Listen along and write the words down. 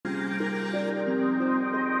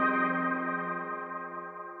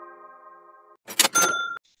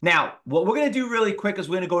Now, what we're going to do really quick is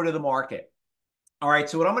we're going to go to the market. All right,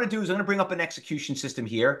 so what I'm going to do is I'm going to bring up an execution system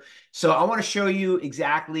here. So I want to show you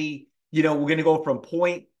exactly, we're going to go from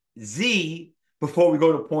point Z before we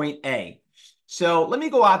go to point A. So let me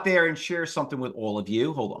go out there and share something with all of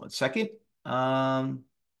you. Hold on a second. Going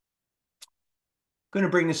to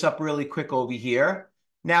bring this up really quick over here.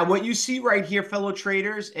 Now, what you see right here, fellow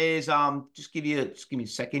traders, is just give me a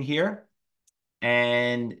second here.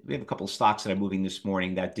 And we have a couple of stocks that are moving this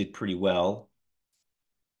morning that did pretty well.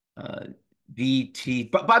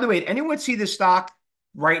 VT. But by the way, anyone see this stock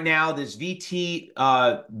right now? This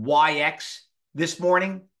VTYX this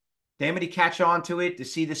morning? Did anybody catch on to it to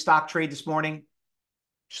see the stock trade this morning?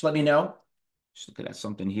 Just let me know. Just looking at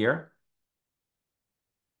something here.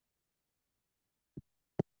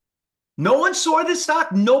 No one saw this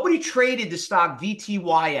stock? Nobody traded the stock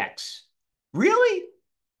VTYX. Really?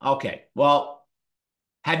 Okay. Well,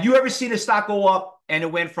 have you ever seen a stock go up and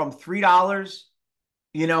it went from $3,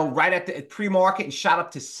 right at the pre-market and shot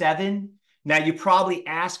up to $7? Now you're probably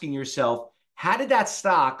asking yourself, how did that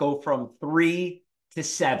stock go from 3 to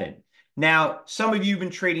 7? Now, some of you have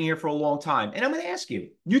been trading here for a long time, and I'm going to ask you,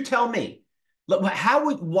 you tell me,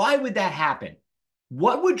 why would that happen?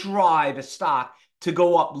 What would drive a stock to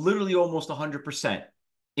go up literally almost 100%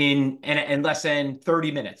 in less than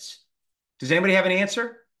 30 minutes? Does anybody have an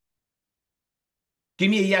answer?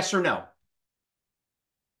 Give me a yes or no.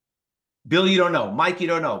 Bill, you don't know. Mike, you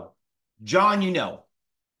don't know. John, you know.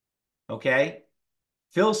 Okay.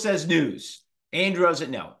 Phil says news. Andrew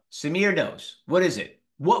doesn't know. Samir knows. What is it?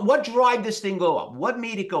 What drive this thing go up? What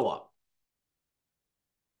made it go up?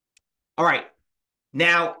 All right.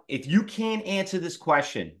 Now, if you can't answer this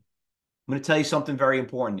question, I'm going to tell you something very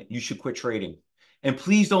important. You should quit trading. And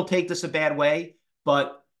please don't take this a bad way,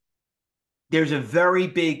 but there's a very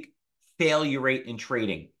big failure rate in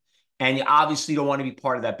trading. And you obviously don't want to be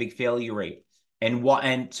part of that big failure rate.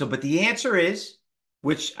 But the answer is,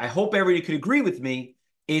 which I hope everybody could agree with me,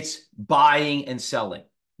 it's buying and selling.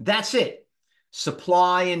 That's it.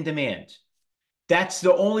 Supply and demand. That's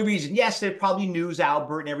the only reason. Yes, there's probably news,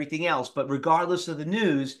 Albert, and everything else, but regardless of the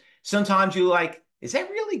news, sometimes you're like, is that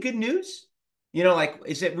really good news?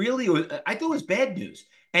 Is it really? I thought it was bad news.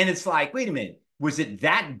 And it's like, wait a minute, was it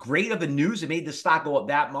that great of a news that made the stock go up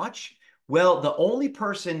that much? Well, the only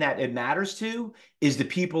person that it matters to is the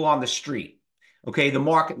people on the street. Okay, the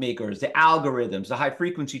market makers, the algorithms, the high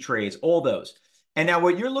frequency trades, all those. And now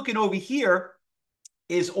what you're looking over here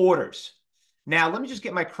is orders. Now, let me just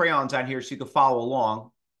get my crayons on here so you can follow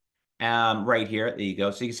along. Right here. There you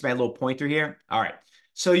go. So you can see my little pointer here. All right.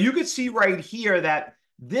 So you can see right here that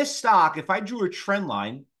this stock, if I drew a trend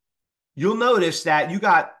line, you'll notice that you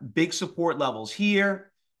got big support levels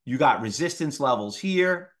here. You got resistance levels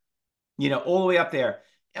here, all the way up there.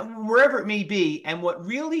 And wherever it may be. And what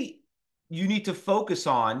really you need to focus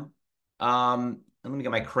on, let me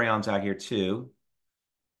get my crayons out here too.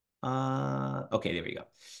 Okay, there we go.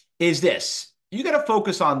 Is this. You got to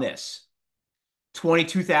focus on this.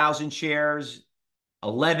 22,000 shares,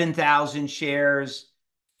 11,000 shares,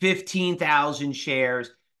 15,000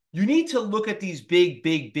 shares. You need to look at these big,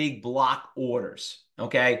 big, big block orders,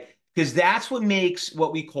 okay? Because that's what makes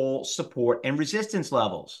what we call support and resistance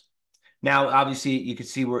levels. Now, obviously, you can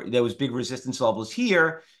see where there was big resistance levels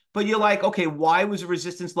here, but you're like, okay, why was the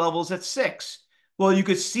resistance levels at 6? Well, you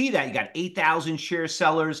could see that. You got 8,000 share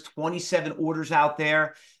sellers, 27 orders out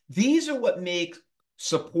there. These are what make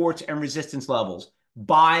supports and resistance levels,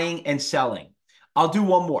 buying and selling. I'll do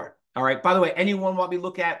one more. All right. By the way, anyone want me to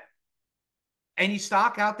look at any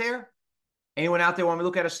stock out there? Anyone out there want me to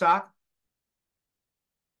look at a stock?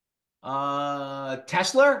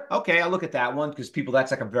 Tesla? Okay, I'll look at that one because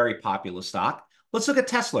that's like a very popular stock. Let's look at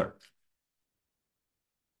Tesla.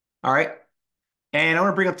 All right. And I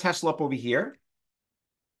want to bring up Tesla up over here.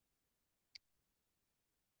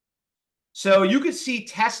 So you could see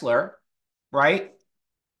Tesla, right,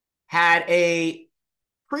 had a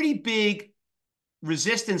pretty big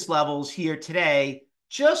resistance levels here today,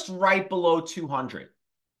 just right below 200,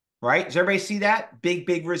 right? Does everybody see that? Big,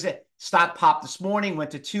 big resistance. Stock popped this morning, went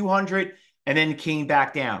to 200, and then came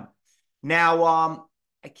back down. Now,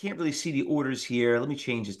 I can't really see the orders here. Let me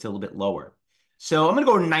change this to a little bit lower. So I'm going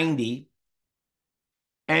to go 90.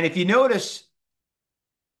 And if you notice,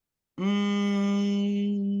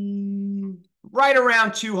 right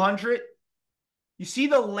around 200, you see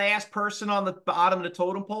the last person on the bottom of the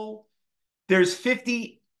totem pole? There's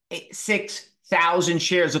 56,000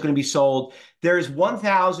 shares looking to be sold. There's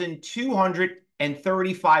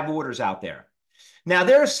 1,235 orders out there. Now,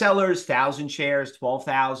 there are sellers, 1,000 shares,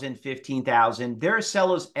 12,000, 15,000. There are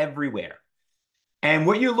sellers everywhere. And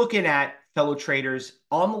what you're looking at fellow traders,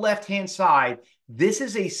 on the left-hand side, this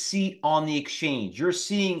is a seat on the exchange. You're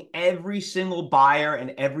seeing every single buyer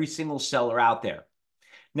and every single seller out there.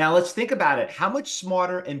 Now, let's think about it. How much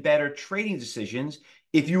smarter and better trading decisions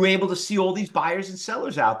if you were able to see all these buyers and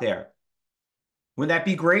sellers out there? Wouldn't that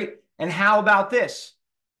be great? And how about this?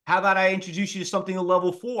 How about I introduce you to something at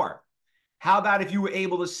level 4? How about if you were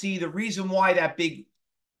able to see the reason why that big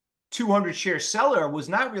 200 share seller was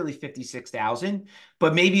not really 56,000,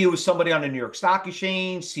 but maybe it was somebody on the New York Stock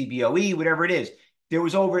Exchange, CBOE, whatever it is. There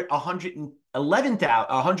was over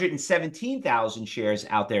 117,000 shares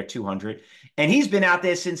out there, 200, and he's been out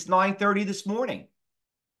there since 9:30 this morning.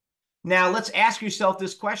 Now, let's ask yourself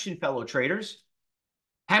this question, fellow traders.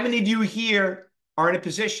 How many of you here are in a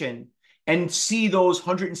position and see those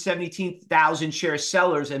 117,000 share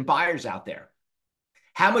sellers and buyers out there?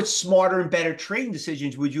 How much smarter and better trading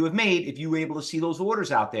decisions would you have made if you were able to see those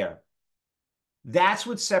orders out there? That's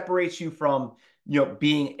what separates you from,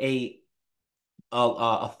 being a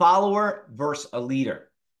follower versus a leader.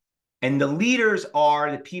 And the leaders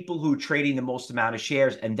are the people who are trading the most amount of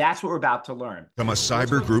shares, and that's what we're about to learn. Become a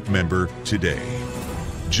Cyber Group member today.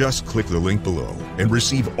 Just click the link below and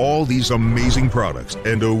receive all these amazing products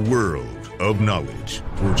and a world of knowledge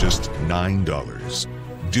for just $9.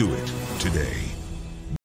 Do it today.